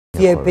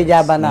fie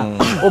pejabana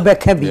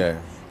obekabi.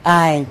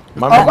 Aye.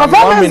 Mommy,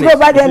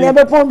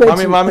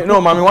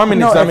 1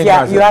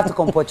 minute. You have to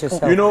comport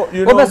yourself. You know.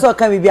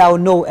 Maybe I'll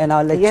know and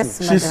I'll let you.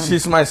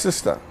 She's my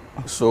sister,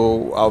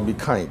 so I'll be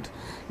kind.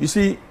 You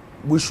see,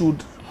 we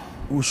should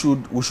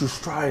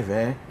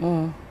strive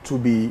to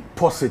be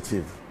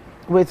positive.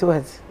 With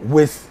what?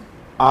 With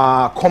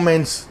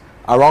comments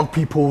around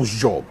people's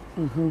job.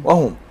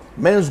 Oh,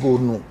 men's go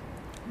no.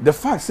 The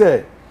fact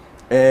say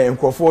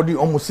Nkrofodi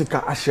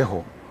omusika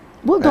asheho.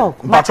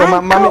 Bulldog, my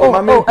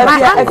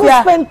uncle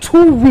spent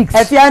 2 weeks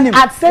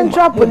at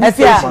Central Police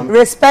Station.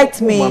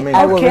 Respect me,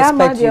 I will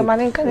respect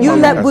you. You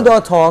let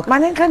Bulldog talk.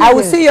 I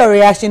will see your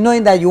reaction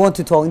knowing that you want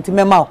to talk.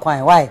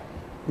 Why?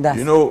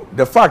 You know,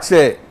 the fact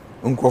say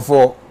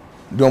Nkrofo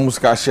the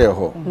omusika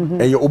asheho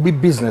and you obi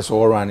business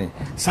or running.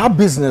 It's our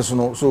business, you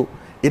know, so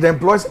it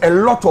employs a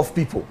lot of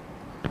people.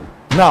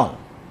 Now,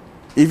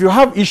 if you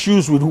have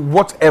issues with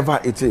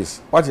whatever it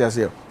is, what you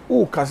say?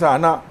 Oh,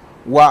 Kasana,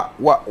 wa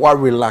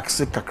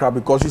relax kakra,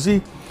 because you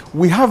see,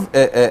 we have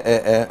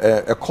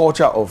a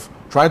culture of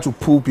trying to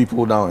pull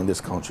people down in this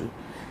country.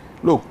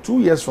 Look, 2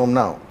 years from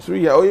now, 3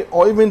 years,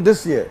 or even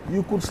this year,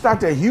 you could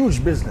start a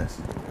huge business.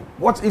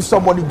 What if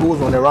somebody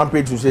goes on a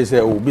rampage to say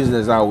oh,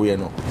 business are we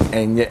no,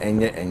 and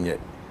yet.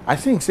 I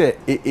think say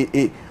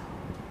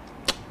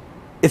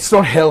it's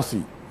not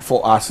healthy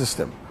for our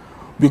system.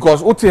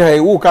 Because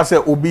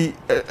obi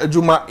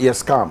ejuma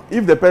yes scam.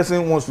 If the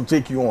person wants to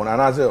take you on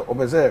and I say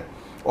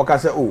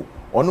oh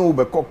onu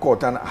be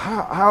court, and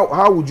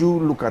how would you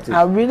look at it?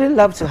 I really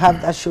love to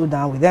have that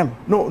showdown with them.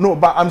 No,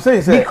 but I'm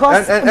saying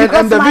because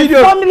the my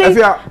video, family,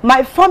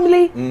 my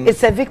family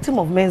is a victim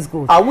of men's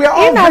gold. We are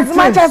all in victims. As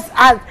much as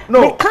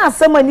they can't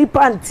say money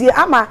panty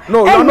ama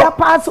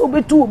parts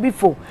obi two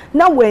before.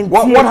 Now when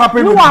what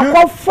happened with you?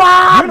 What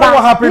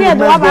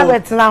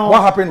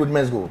happened with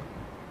men's gold?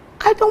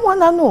 I don't want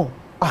to know.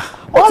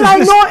 All I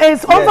know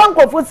is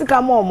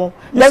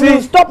then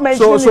you stop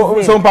mentioning his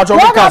name.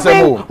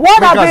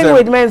 What happened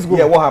with men's gold?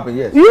 Yeah, what happened?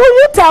 Yes.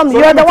 You tell me.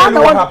 You're the one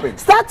that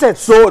started.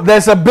 So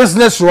there's a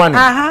business running.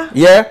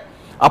 Yeah.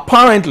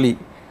 Apparently,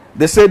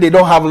 they say they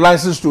don't have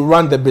license to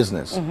run the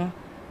business.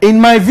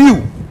 In my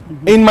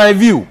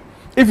view,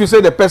 if you say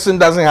the person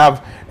doesn't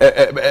have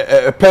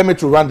a permit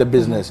to run the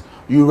business,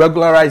 you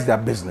regularize their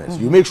business.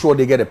 You make sure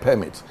they get a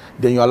permit.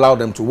 Then you allow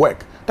them to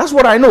work. That's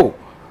what I know.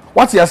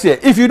 What's your say?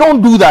 If you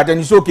don't do that, then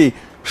it's okay.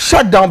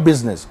 Shut down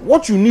business.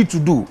 What you need to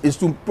do is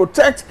to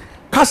protect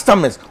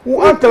customers. We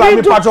do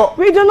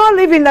not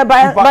live in the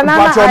banana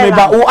island.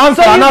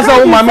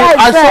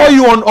 I saw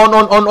you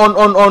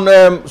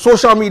on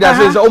social media.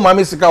 Says, oh,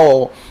 Mami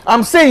Sika.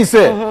 I'm saying,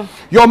 sir,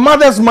 your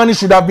mother's money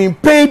should have been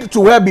paid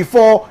to her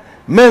before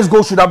men's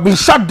gold should have been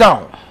shut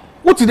down.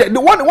 What is it?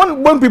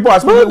 When people are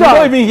speaking, we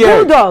don't even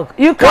hear Bulldog,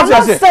 you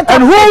cannot set up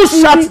and who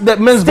shut the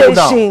men's gold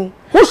down?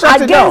 Who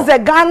shut it down? Against the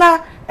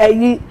Ghana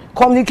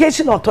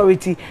Communication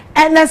Authority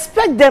and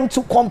expect them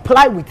to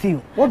comply with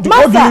you. What do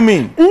you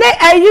mean?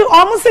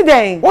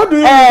 What do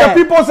you mean? The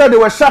people said they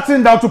were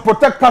shutting down to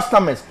protect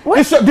customers.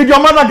 Did your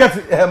mother get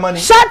her money?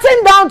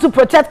 Shutting down to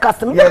protect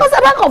customers? Yes. Because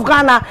the Bank of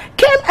Ghana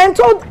came and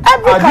told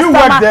every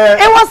customer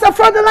it was a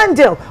fraudulent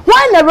deal.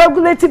 Why in a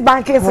regulated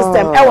banking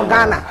system,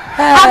 Ghana?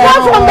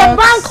 Apart from the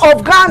Bank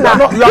of Ghana,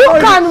 you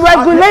can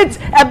regulate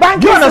a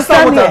banking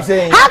system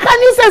here. How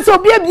can you say so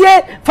be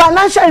a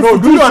financial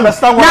institution? Do you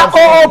understand what I'm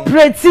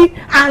saying?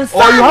 And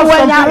or you have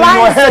something in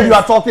your head you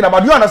are talking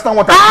about. Do you understand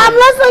what I'm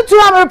listening to?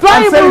 I'm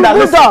replying to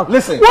Bulldog.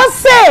 Listen. What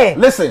say?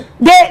 Listen.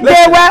 They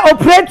were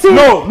operating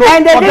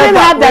and they didn't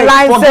have the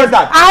license.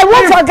 I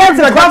won't forget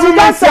the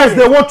government says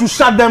they want to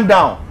shut them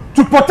down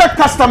to protect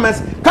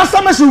customers.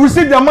 Customers should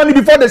receive their money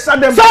before they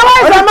shut them down. So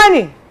where is the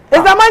money? Is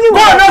the money go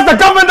and ask the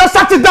government to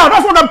shut it down.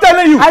 That's what I'm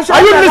telling you. Are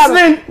you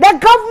listening? The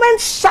government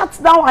shut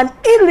down an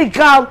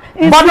illegal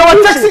institution. But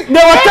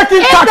they were taking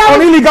tax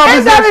on illegal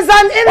business. If there is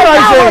an illegal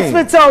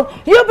hospital,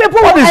 you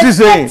people will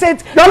expect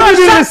it. You're not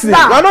even listening.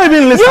 You're not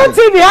even listening. You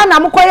TV and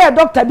I'm going to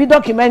Dr. B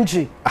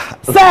documentary.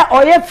 Say,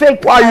 or you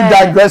fake. Why are you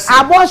digressing?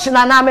 Abortion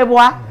and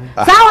ameboa.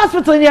 Say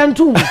hospital in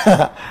too.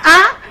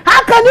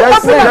 How can you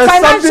open a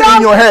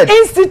financial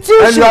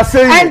institution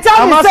and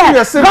tell me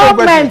say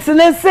government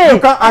and say you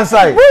can't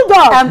answer it?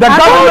 Bulldog, the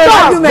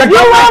government you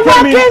were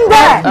working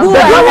there.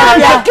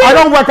 I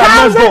don't work at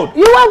Men's Gold.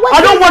 I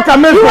don't work at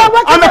Men's Gold.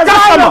 I'm a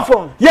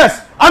customer.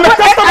 Yes, I'm a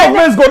customer of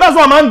Men's Gold. That's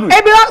why I'm angry.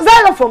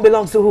 Xylophone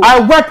belongs to who?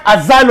 I work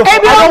at Xylophone.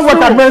 I don't work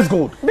at Men's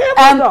Gold. So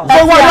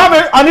when you have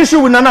an issue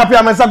with Nana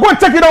Piamensa, go and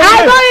take it over.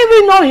 I don't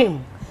even know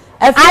him.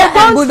 I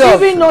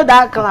don't even know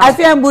that class. I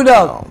feel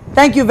Bulldog.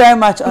 Thank you very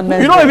much on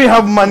Men's You don't even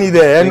have money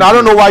there, and I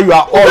don't know why you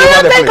are all over the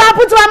place. Do you think I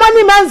put my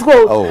money in Men's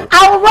Gold?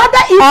 I would rather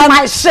eat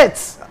my shit.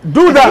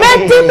 Do that.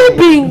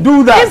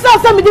 Do that. It's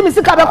not somebody do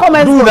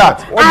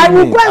that. I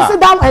will go and sit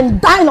down and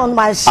dine on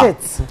my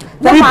shit.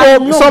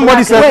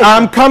 Somebody said,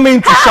 I'm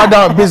coming to shut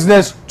down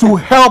business to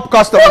help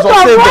customers or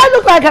save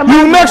them.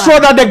 You make sure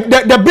that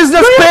the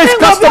business pays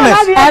customers.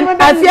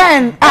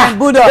 And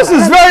Bulldog. This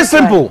is very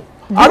simple.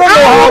 I don't know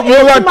how you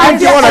are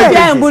thinking what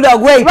I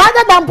Bulldog, wait.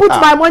 Rather than put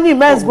my money in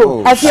Men's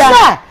Gold,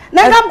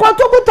 Na ngam ko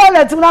to ku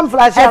toilet na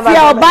flash am. If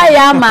you buy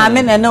ya ma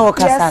me na no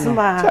kasa no.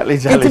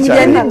 It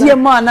me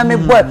ma na me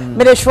boy.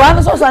 Me de shwa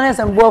no so na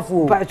sem boy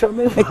fu.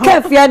 Me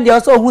ka fia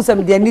de so hu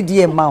sem de ni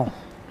die ma.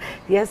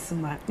 Yes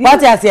ma.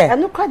 What you say?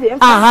 Anu kwa de.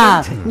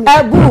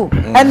 Ebu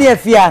any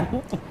afia.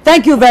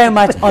 Thank you very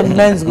much on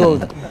Men's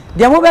Gold.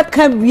 The mo be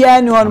kan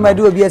bia ni on ma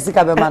do obi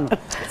asika be ma no.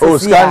 Oh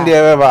scan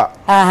there ever.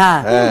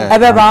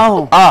 Ebeba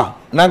ho.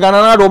 Na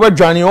Ghana na do be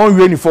dwane on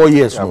we ni 4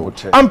 years no.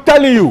 I'm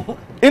telling you,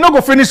 it not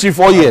go finish in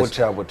 4 years.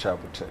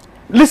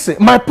 Listen,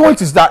 my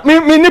point is that me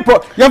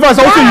nipo you ever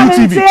say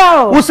UTV.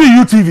 We see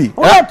UTV.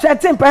 Who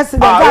 13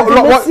 president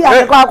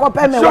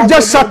so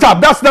just shut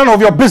up. That's none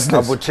of your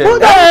business. No,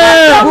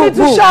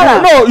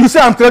 you say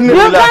I'm telling you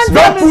relax.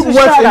 Don't put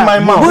words in my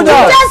mouth. You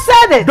just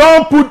said it.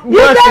 Don't put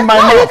words in my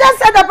mouth. You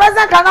just said the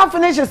president cannot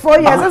finish his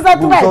 4 years. Is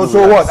that right?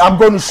 So what? I'm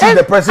going to shoot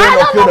the president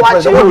or kill the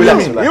president. What do you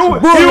mean?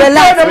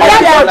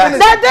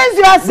 The things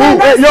you are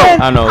saying,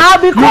 I'll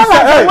be called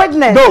as a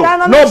witness.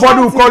 Nobody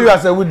will call you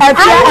as a witness.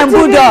 And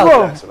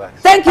Bulldog.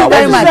 Thank you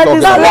very much.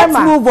 Now let's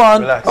move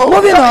on.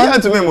 Moving on.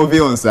 To me,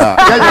 moving on, sir.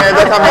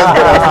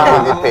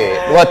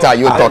 What are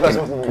you talking?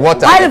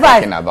 What are you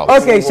talking about?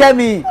 Okay, share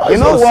me. You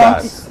know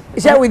what?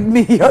 Share with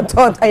me your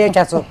thoughts.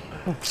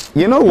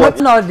 You know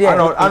what? I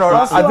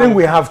think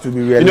we have to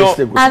be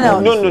realistic.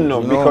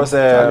 No. Because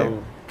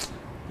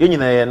you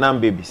know,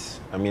 babies.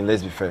 I mean,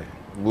 let's be fair.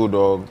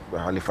 Bulldog,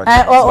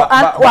 Halifax.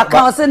 What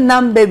can say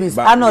nam babies?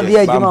 I know the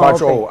I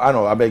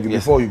beg you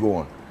before you go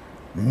on.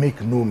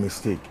 Make no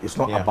mistake, it's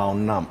not about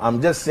NAM.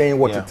 I'm just saying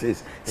what it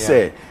is.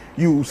 Say,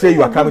 you say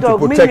you are coming to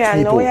protect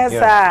people.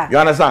 You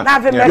understand?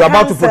 You're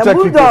about to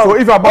protect people. So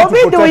if you're about to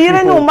protect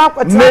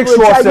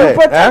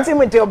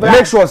people,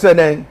 make sure say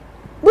then.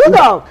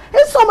 Bulldog,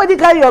 if somebody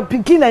carry your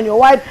pikin and your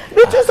wife,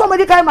 between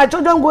somebody carry my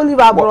children go live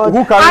abroad,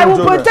 I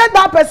will protect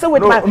that person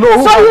with my.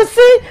 So you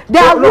see,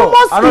 there are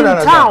rumors in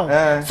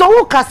town. So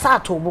who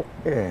kasato?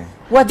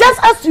 Well, just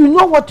as you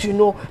know what you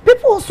know,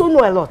 people also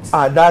know a lot.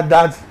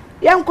 That.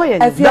 Young Koyan.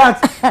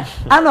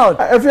 Arnold,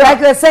 like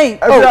they're saying,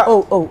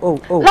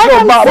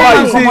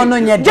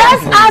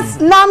 just as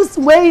Nam's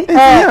way,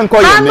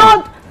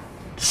 Arnold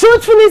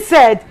truthfully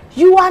said,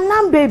 you are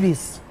Nam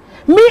babies.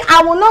 Me,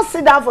 I will not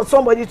sit down for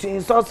somebody to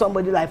insult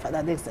somebody like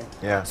Father Dixon.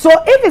 Yeah. So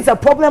if it's a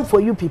problem for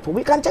you people,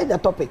 we can change the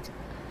topic.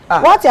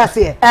 What you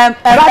say?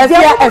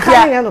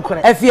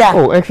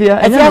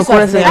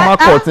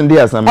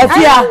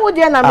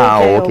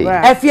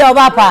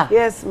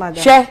 Yes,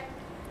 madam.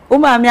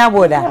 Uma mi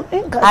aboda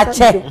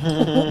ache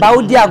ba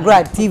udi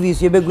agora TV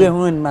so be gwe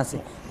hu ni mase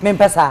me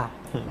mpesa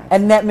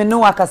enne me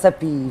no akasa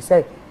pi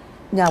say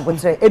nya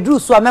abotre eduru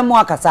so amemo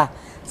akasa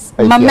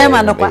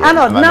mamema no kwa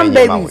ano nam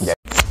babies